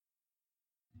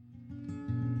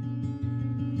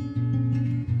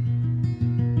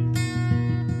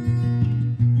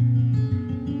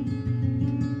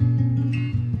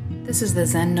This is the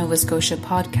Zen Nova Scotia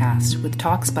podcast with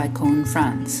talks by Koun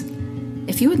Franz.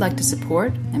 If you would like to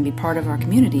support and be part of our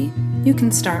community, you can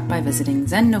start by visiting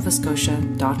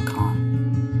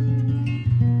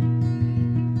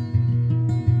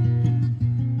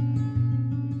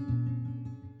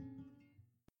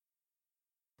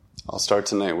I'll start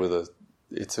tonight with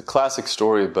it's a classic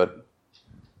story, but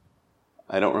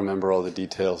I don't remember all the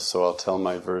details, so I'll tell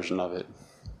my version of it.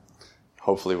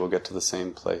 Hopefully we'll get to the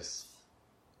same place.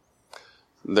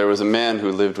 There was a man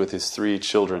who lived with his 3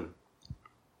 children.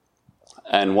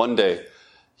 And one day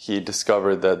he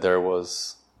discovered that there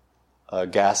was a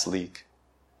gas leak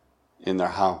in their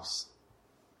house.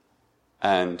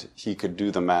 And he could do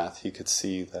the math. He could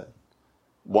see that,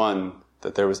 one,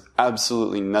 that there was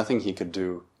absolutely nothing he could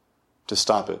do to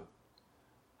stop it.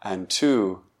 And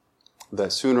 2,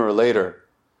 that sooner or later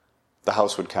the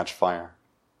house would catch fire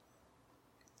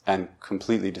and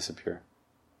completely disappear.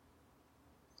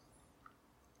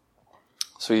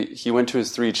 So he went to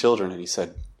his 3 children and he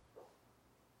said,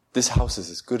 "This house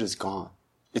is as good as gone.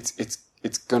 It's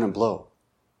gonna blow.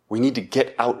 We need to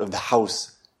get out of the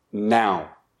house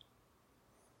now."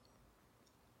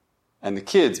 And the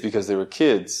kids, because they were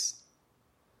kids,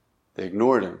 they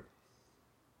ignored him.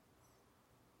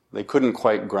 They couldn't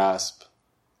quite grasp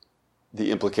the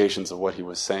implications of what he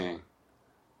was saying.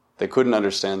 They couldn't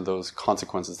understand those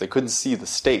consequences. They couldn't see the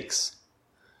stakes.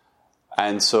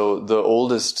 And so the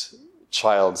oldest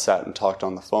child sat and talked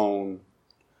on the phone,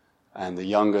 and the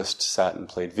youngest sat and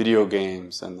played video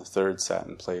games, and the third sat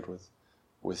and played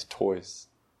with toys.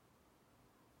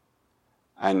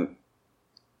 And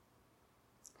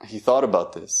he thought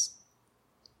about this,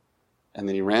 and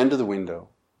then he ran to the window,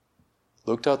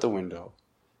 looked out the window,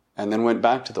 and then went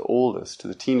back to the oldest, to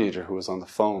the teenager who was on the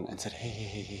phone, and said,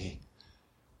 Hey,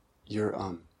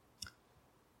 your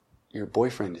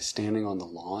boyfriend is standing on the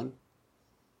lawn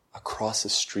across the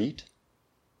street.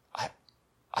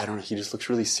 I don't know, he just looks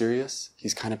really serious.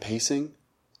 He's kind of pacing.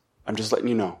 I'm just letting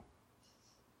you know.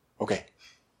 Okay.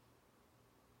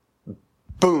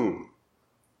 Boom.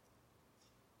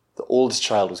 The oldest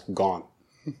child was gone.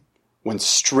 Went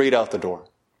straight out the door.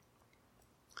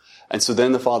 And so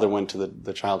then the father went to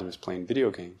the child who was playing video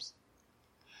games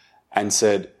and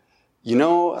said, "You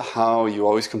know how you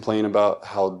always complain about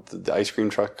how the ice cream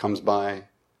truck comes by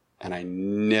and I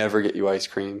never get you ice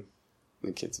cream?"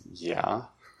 And the kid said, "Yeah."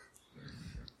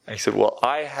 I said, "Well,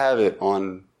 I have it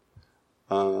on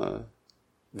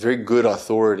very good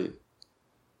authority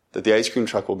that the ice cream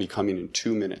truck will be coming in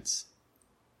 2 minutes.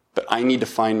 But I need to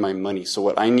find my money. So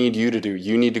what I need you to do,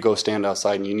 you need to go stand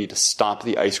outside and you need to stop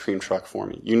the ice cream truck for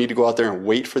me. You need to go out there and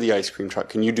wait for the ice cream truck.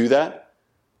 Can you do that?"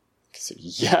 I said,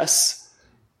 "Yes."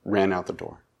 Ran out the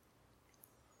door.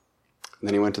 And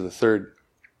then he went to the third,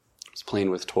 was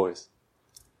playing with toys,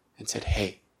 and said,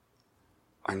 "Hey,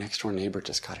 our next door neighbor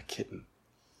just got a kitten."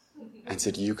 And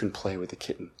said, "You can play with the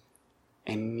kitten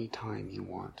anytime you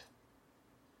want.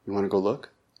 You want to go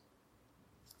look?"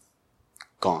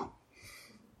 Gone.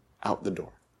 Out the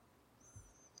door.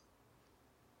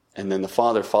 And then the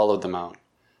father followed them out,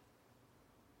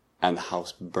 and the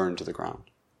house burned to the ground.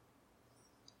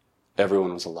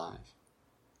 Everyone was alive.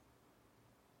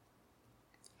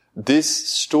 This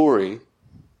story,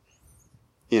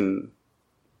 in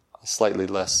a slightly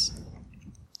less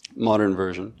modern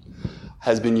version,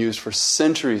 has been used for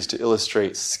centuries to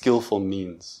illustrate skillful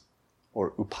means,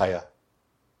 or upaya,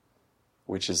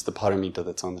 which is the paramita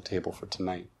that's on the table for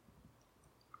tonight.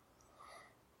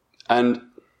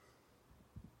 And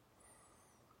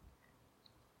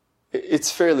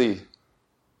it's fairly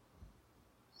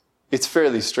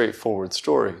straightforward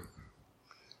story.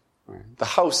 Right? The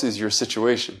house is your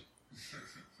situation.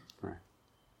 Right?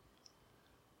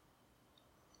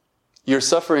 You're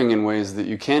suffering in ways that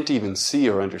you can't even see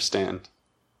or understand.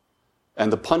 And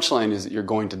the punchline is that you're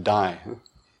going to die.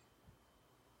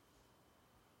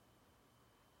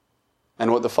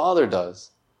 And what the Father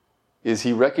does is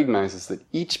he recognizes that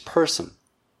each person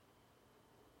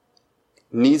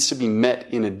needs to be met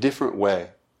in a different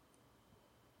way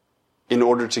in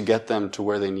order to get them to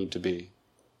where they need to be.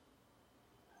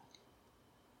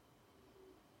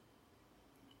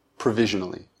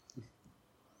 Provisionally.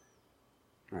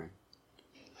 Right.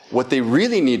 What they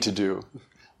really need to do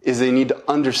is they need to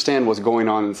understand what's going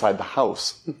on inside the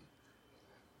house.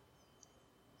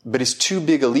 But it's too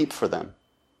big a leap for them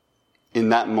in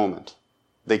that moment.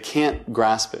 They can't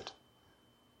grasp it.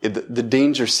 The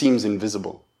danger seems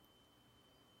invisible.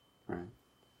 Right?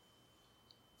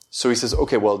 So he says,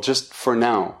 okay, well, just for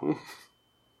now,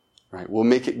 right, we'll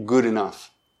make it good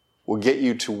enough. We'll get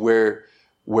you to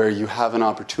where you have an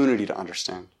opportunity to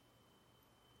understand.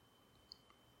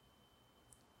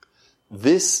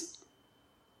 This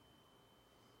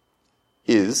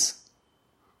is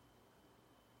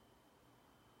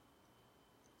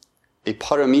a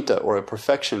paramita, or a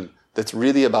perfection, that's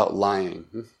really about lying.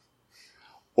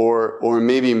 Or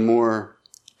maybe more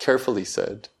carefully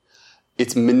said,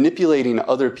 it's manipulating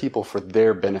other people for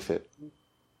their benefit.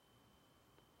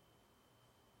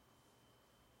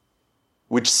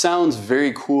 Which sounds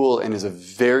very cool and is a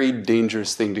very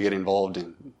dangerous thing to get involved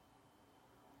in.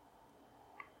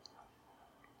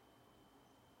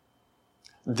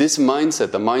 This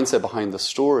mindset, the mindset behind the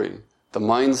story, the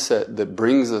mindset that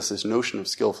brings us this notion of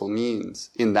skillful means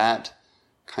in that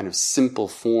kind of simple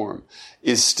form,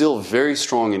 is still very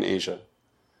strong in Asia.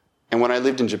 And when I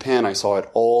lived in Japan, I saw it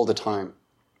all the time.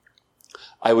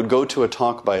 I would go to a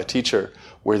talk by a teacher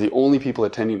where the only people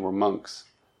attending were monks.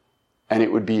 And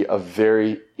it would be a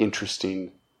very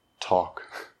interesting talk.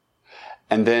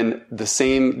 And then the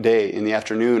same day in the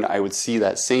afternoon, I would see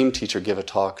that same teacher give a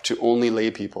talk to only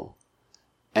lay people.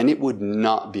 And it would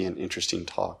not be an interesting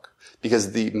talk.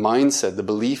 Because the mindset, the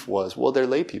belief was, well, they're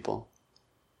lay people.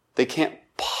 They can't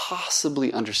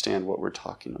possibly understand what we're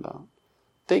talking about.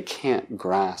 They can't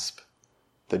grasp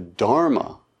the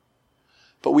Dharma.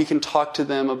 But we can talk to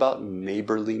them about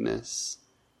neighborliness.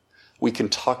 We can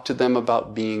talk to them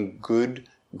about being good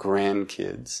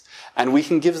grandkids. And we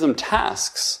can give them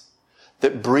tasks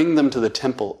that bring them to the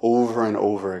temple over and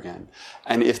over again.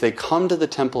 And if they come to the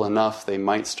temple enough, they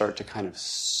might start to kind of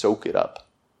soak it up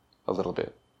a little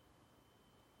bit.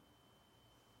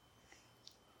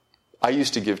 I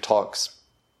used to give talks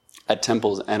at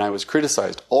temples, and I was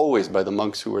criticized always by the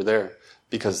monks who were there,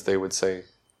 because they would say,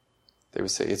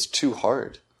 it's too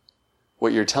hard.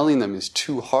 What you're telling them is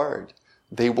too hard.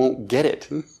 They won't get it.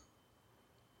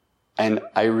 And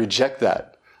I reject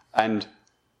that. And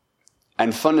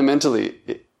fundamentally,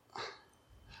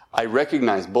 I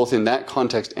recognize both in that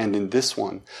context and in this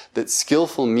one that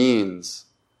skillful means,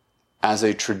 as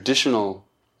a traditional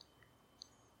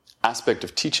aspect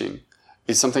of teaching,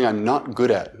 is something I'm not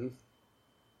good at.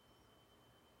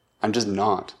 I'm just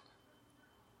not.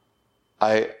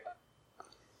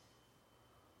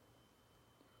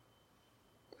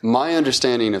 My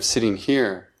understanding of sitting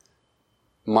here,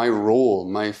 my role,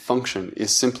 my function,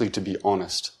 is simply to be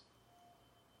honest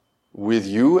with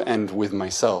you and with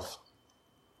myself.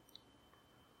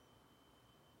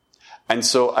 And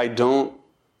so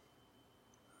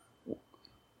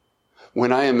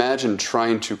when I imagine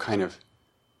trying to kind of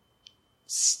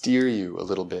steer you a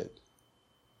little bit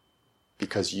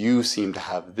because you seem to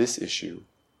have this issue,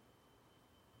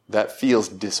 that feels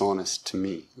dishonest to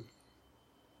me.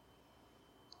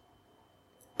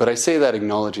 But I say that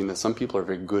acknowledging that some people are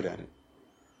very good at it.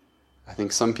 I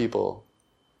think some people,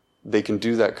 they can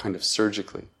do that kind of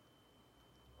surgically.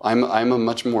 I'm a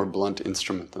much more blunt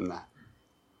instrument than that.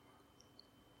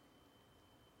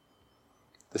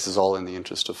 This is all in the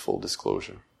interest of full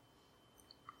disclosure.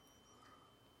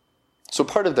 So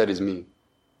part of that is me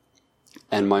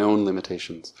and my own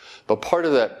limitations. But part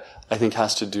of that, I think,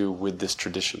 has to do with this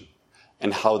tradition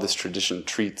and how this tradition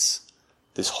treats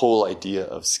this whole idea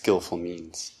of skillful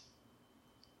means.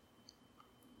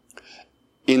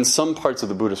 In some parts of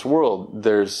the Buddhist world,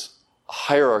 there's a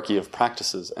hierarchy of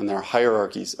practices and there are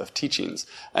hierarchies of teachings.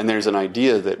 And there's an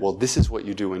idea that, well, this is what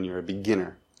you do when you're a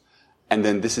beginner. And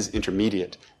then this is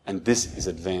intermediate. And this is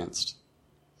advanced.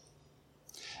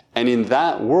 And in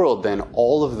that world, then,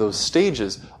 all of those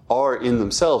stages are in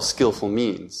themselves skillful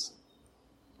means.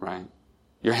 Right?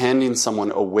 You're handing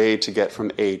someone a way to get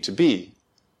from A to B.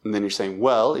 And then you're saying,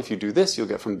 well, if you do this, you'll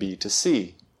get from B to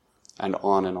C. And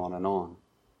on and on and on.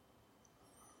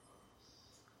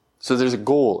 So there's a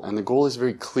goal, and the goal is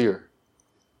very clear.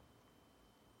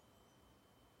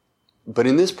 But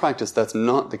in this practice, that's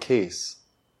not the case.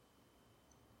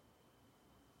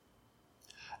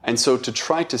 And so to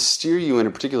try to steer you in a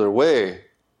particular way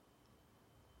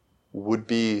would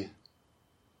be,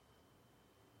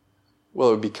 well,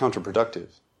 it would be counterproductive.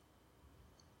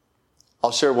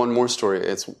 I'll share one more story.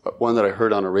 It's one that I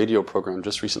heard on a radio program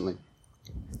just recently.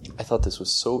 I thought this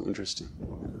was so interesting.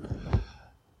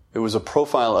 It was a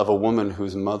profile of a woman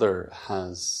whose mother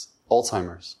has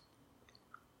Alzheimer's.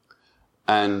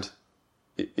 And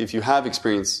if you have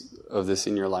experience of this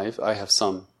in your life, I have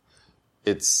some,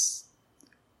 it's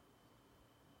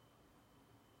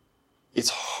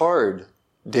hard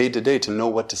day to day to know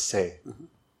what to say.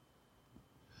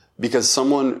 Because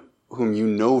someone whom you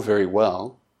know very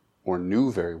well, or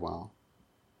knew very well,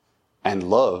 and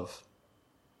love,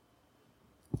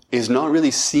 is not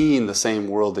really seeing the same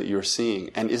world that you're seeing,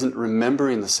 and isn't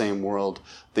remembering the same world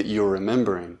that you're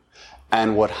remembering.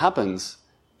 And what happens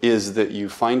is that you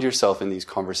find yourself in these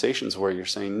conversations where you're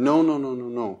saying,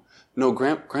 no,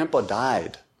 Grandpa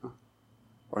died.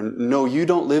 Or, no, you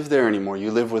don't live there anymore, you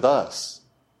live with us.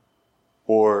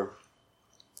 Or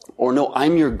no,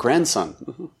 I'm your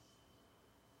grandson.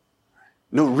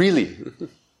 No, really.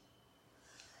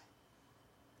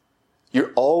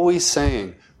 You're always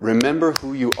saying, remember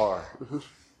who you are.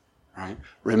 Right?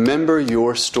 Remember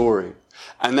your story.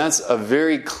 And that's a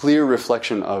very clear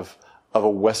reflection of a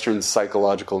Western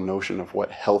psychological notion of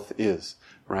what health is.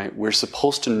 Right? We're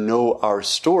supposed to know our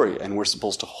story and we're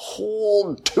supposed to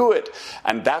hold to it.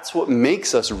 And that's what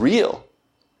makes us real.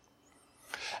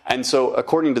 And so,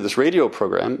 according to this radio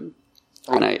program,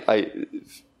 and I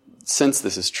sense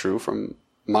this is true from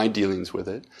my dealings with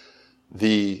it,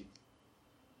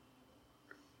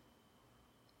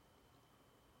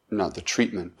 not the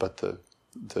treatment, but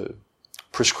the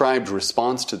prescribed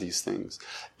response to these things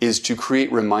is to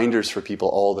create reminders for people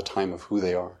all the time of who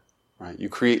they are. Right? You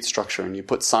create structure and you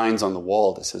put signs on the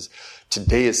wall that says,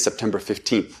 today is September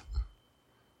 15th.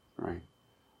 Right?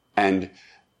 And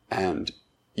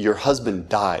your husband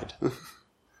died.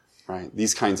 Right?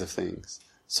 These kinds of things.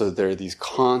 So there are these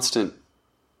constant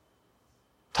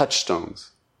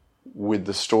touchstones with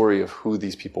the story of who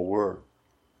these people were.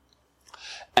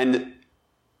 And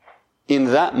in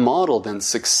that model, then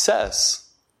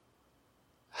success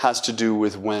has to do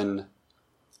with when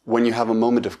you have a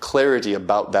moment of clarity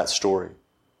about that story,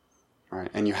 right?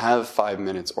 And you have 5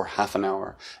 minutes or half an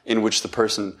hour in which the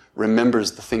person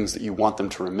remembers the things that you want them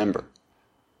to remember,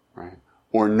 right?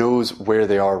 Or knows where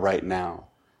they are right now.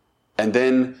 And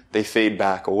then they fade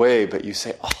back away, but you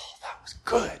say, oh, that was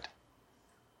good.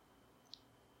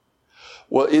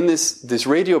 Well, in this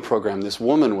radio program, this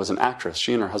woman was an actress.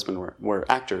 She and her husband were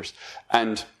actors.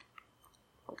 And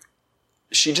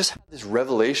she just had this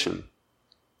revelation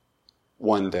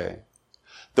one day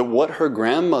that what her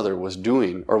grandmother was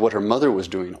doing, or what her mother was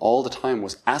doing all the time,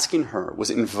 was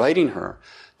inviting her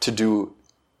to do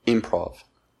improv.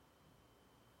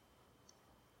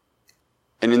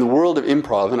 And in the world of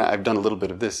improv, and I've done a little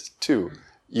bit of this too,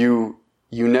 you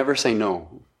never say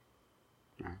no.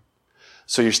 Right?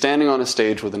 So you're standing on a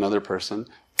stage with another person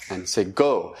and say,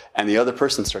 go, and the other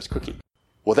person starts cooking.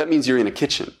 Well, that means you're in a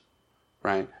kitchen.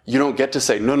 Right? You don't get to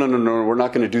say, no, we're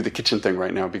not going to do the kitchen thing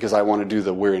right now because I want to do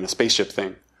the we're in a spaceship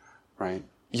thing. Right?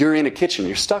 You're in a kitchen.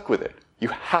 You're stuck with it. You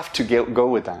have to go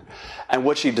with that. And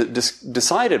what she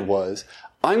decided was,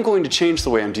 I'm going to change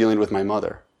the way I'm dealing with my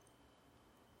mother.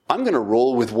 I'm going to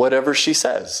roll with whatever she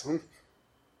says.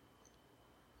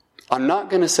 I'm not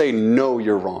going to say, no,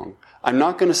 you're wrong. I'm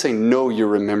not going to say, no, you're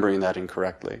remembering that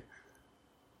incorrectly.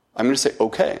 I'm going to say,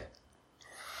 okay.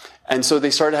 And so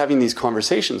they started having these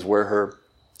conversations where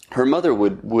her mother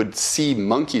would see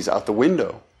monkeys out the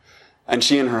window. And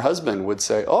she and her husband would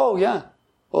say, oh, yeah,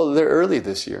 well, they're early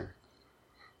this year.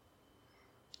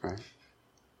 Right?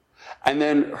 And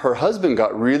then her husband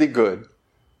got really good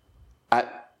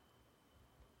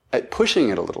at pushing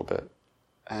it a little bit.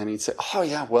 And he'd say, oh,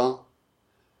 yeah, well,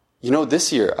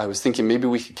 this year I was thinking maybe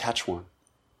we could catch one.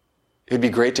 It'd be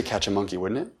great to catch a monkey,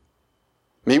 wouldn't it?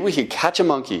 Maybe we could catch a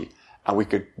monkey and we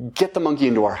could get the monkey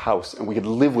into our house and we could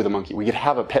live with a monkey. We could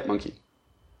have a pet monkey.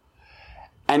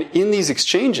 And in these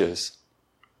exchanges,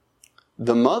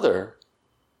 the mother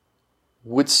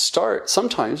would start,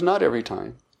 sometimes, not every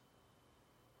time,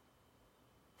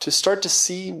 to start to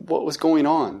see what was going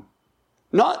on.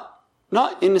 Not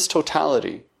in its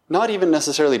totality, not even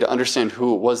necessarily to understand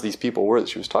who it was these people were that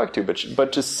she was talking to,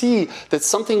 but to see that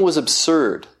something was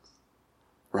absurd,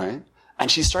 right? And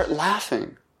she'd start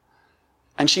laughing.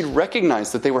 And she'd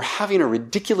recognize that they were having a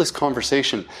ridiculous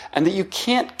conversation and that you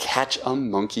can't catch a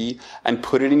monkey and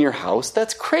put it in your house.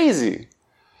 That's crazy.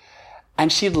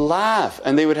 And she'd laugh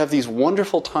and they would have these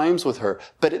wonderful times with her.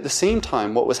 But at the same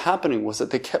time, what was happening was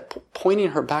that they kept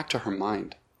pointing her back to her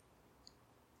mind.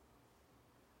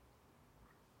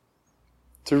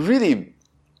 It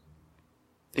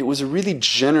was a really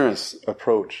generous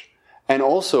approach. And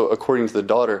also, according to the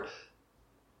daughter,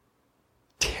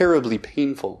 terribly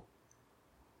painful.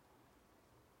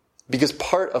 Because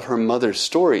part of her mother's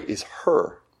story is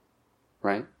her,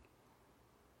 right?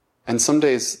 And some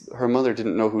days her mother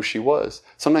didn't know who she was.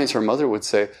 Sometimes her mother would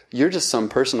say, you're just some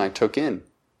person I took in.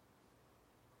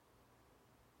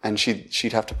 And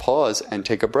she'd have to pause and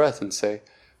take a breath and say,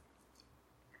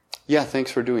 yeah,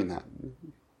 thanks for doing that.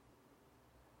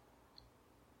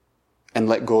 And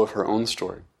let go of her own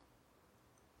story.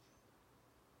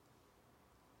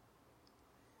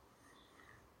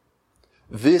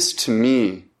 This, to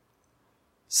me,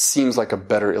 seems like a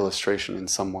better illustration in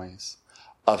some ways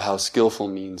of how skillful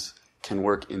means can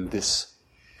work in this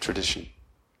tradition.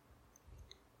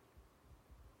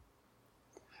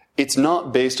 it's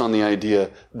not based on the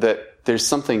idea that there's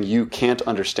something you can't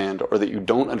understand or that you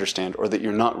don't understand or that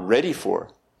you're not ready for.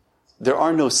 There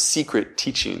are no secret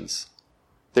teachings.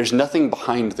 There's nothing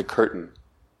behind the curtain.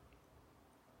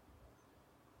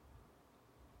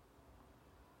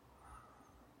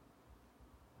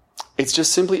 It's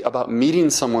just simply about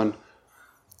meeting someone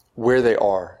where they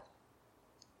are.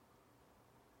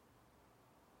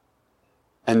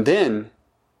 And then,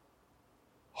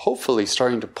 hopefully,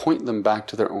 starting to point them back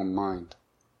to their own mind.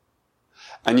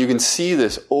 And you can see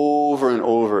this over and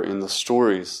over in the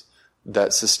stories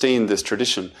that sustain this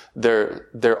tradition.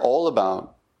 They're all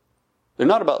about, they're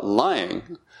not about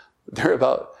lying, they're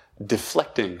about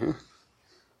deflecting.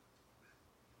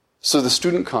 So the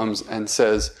student comes and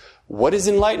says, "What is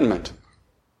enlightenment?"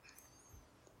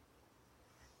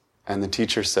 And the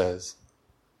teacher says,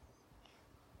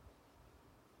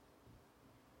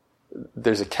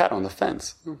 "There's a cat on the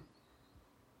fence."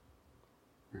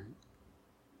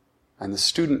 And the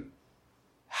student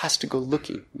has to go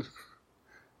looking.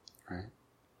 Right?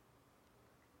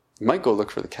 You might go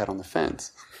look for the cat on the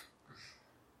fence.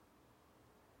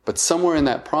 But somewhere in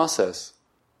that process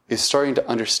is starting to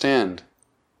understand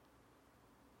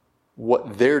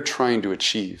what they're trying to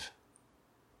achieve.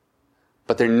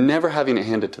 But they're never having it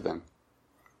handed to them.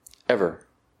 Ever.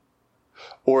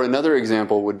 Or another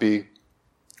example would be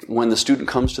when the student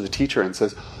comes to the teacher and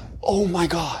says, "Oh my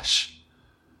gosh,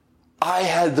 I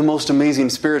had the most amazing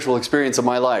spiritual experience of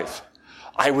my life.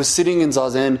 I was sitting in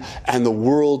Zazen and the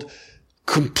world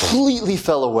completely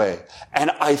fell away.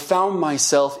 And I found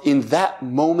myself in that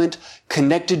moment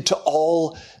connected to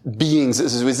all beings.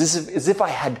 As if I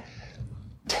had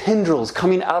tendrils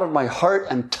coming out of my heart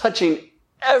and touching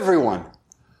everyone."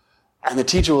 And the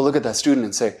teacher will look at that student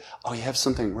and say, "Oh, you have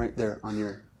something right there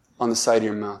on the side of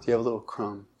your mouth. You have a little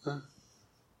crumb. Huh?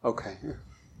 Okay.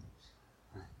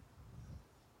 Yeah.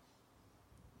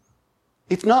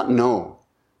 It's not no,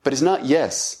 but it's not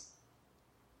yes.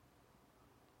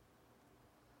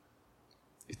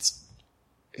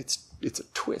 It's a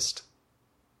twist.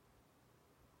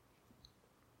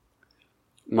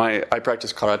 I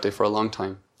practiced karate for a long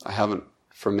time. I haven't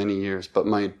for many years, but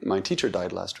my teacher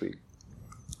died last week.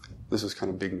 This was kind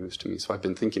of big news to me, so I've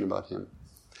been thinking about him.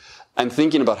 And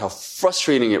thinking about how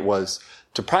frustrating it was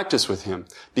to practice with him,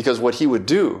 because what he would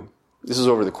do, this is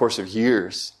over the course of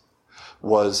years,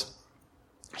 was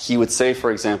he would say,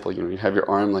 for example, you have your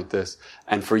arm like this,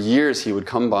 and for years he would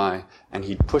come by and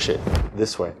he'd push it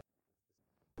this way.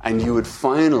 And you would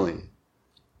finally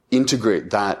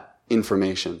integrate that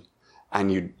information, and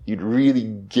you'd really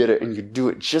get it, and you'd do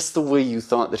it just the way you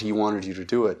thought that he wanted you to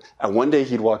do it. And one day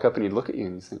he'd walk up and he'd look at you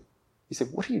and he'd say,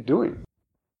 "What are you doing?"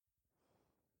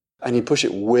 And he'd push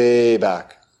it way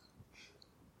back.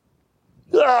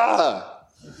 Ah!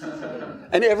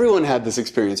 And everyone had this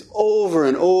experience over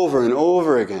and over and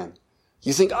over again.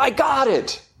 You think, "I got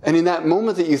it." And in that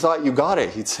moment that you thought you got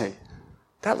it, he'd say,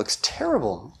 "That looks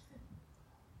terrible."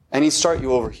 And he'd start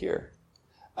you over here.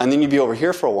 And then you'd be over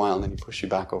here for a while, and then he'd push you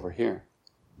back over here.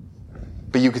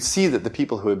 But you could see that the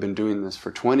people who had been doing this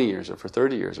for 20 years or for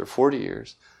 30 years or 40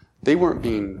 years, they weren't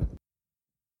being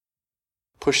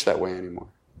pushed that way anymore.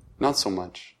 Not so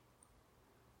much.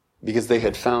 Because they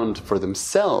had found for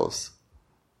themselves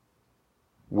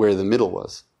where the middle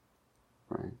was.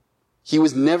 Right? He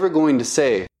was never going to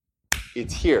say,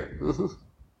 "It's here."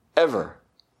 Ever.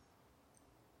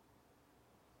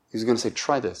 He was going to say,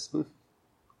 "Try this."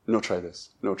 "No, try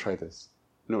this. No, try this.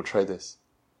 No, try this."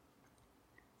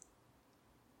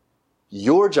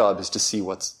 Your job is to see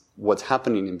what's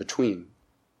happening in between.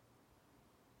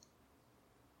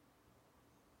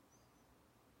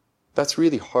 That's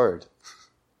really hard.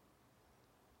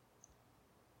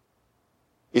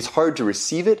 It's hard to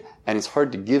receive it, and it's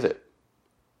hard to give it.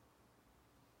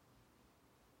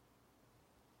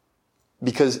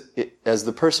 Because as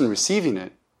the person receiving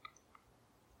it,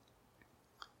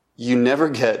 you never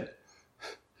get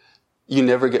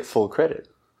full credit.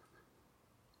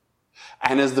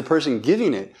 And as the person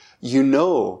giving it, you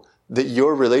know that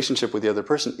your relationship with the other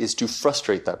person is to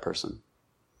frustrate that person.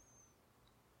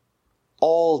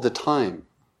 All the time.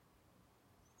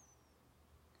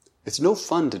 It's no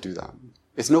fun to do that.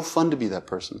 It's no fun to be that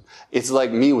person. It's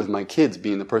like me with my kids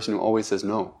being the person who always says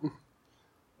no.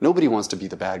 Nobody wants to be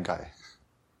the bad guy.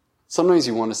 Sometimes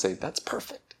you want to say, "That's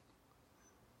perfect."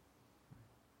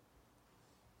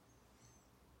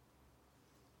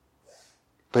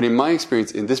 But in my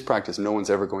experience, in this practice, no one's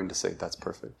ever going to say, "That's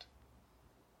perfect."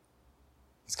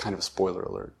 It's kind of a spoiler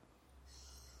alert.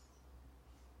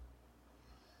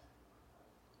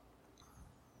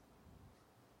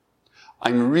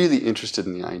 I'm really interested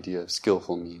in the idea of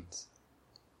skillful means.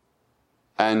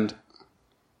 And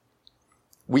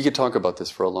we could talk about this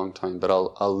for a long time, but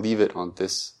I'll leave it on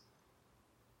this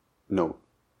note,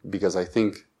 because I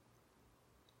think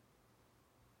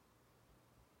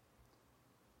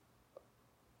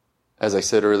as I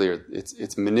said earlier,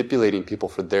 it's manipulating people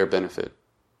for their benefit.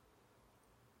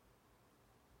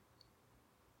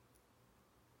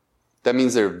 That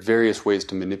means there are various ways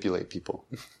to manipulate people.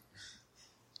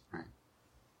 Right?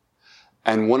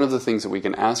 And one of the things that we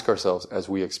can ask ourselves as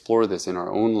we explore this in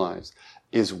our own lives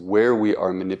is where we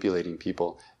are manipulating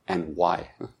people and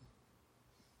why.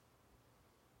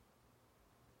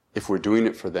 If we're doing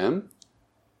it for them,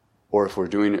 or if we're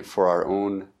doing it for our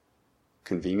own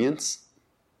convenience,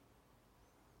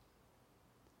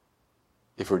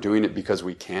 if we're doing it because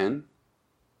we can,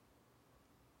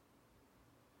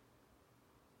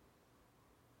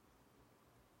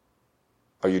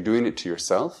 are you doing it to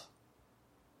yourself?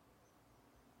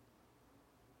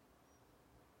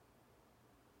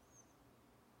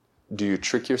 Do you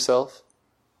trick yourself?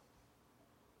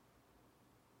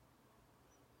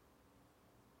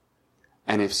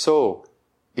 And if so,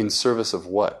 in service of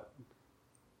what?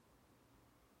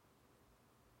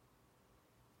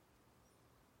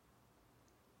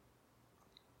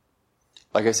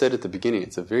 Like I said at the beginning,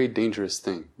 it's a very dangerous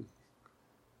thing.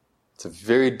 It's a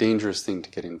very dangerous thing to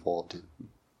get involved in.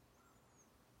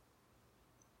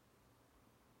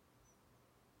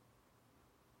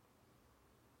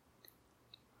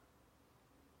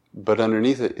 But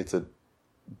underneath it,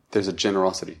 there's a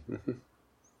generosity.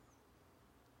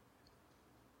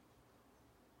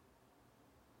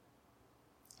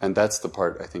 And that's the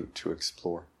part, I think, to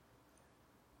explore.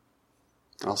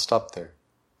 I'll stop there.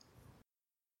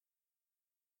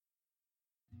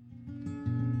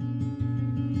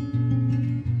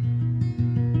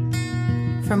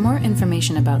 For more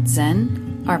information about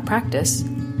Zen, our practice,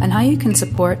 and how you can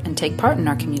support and take part in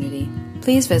our community,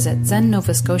 please visit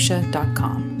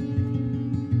zennovascotia.com.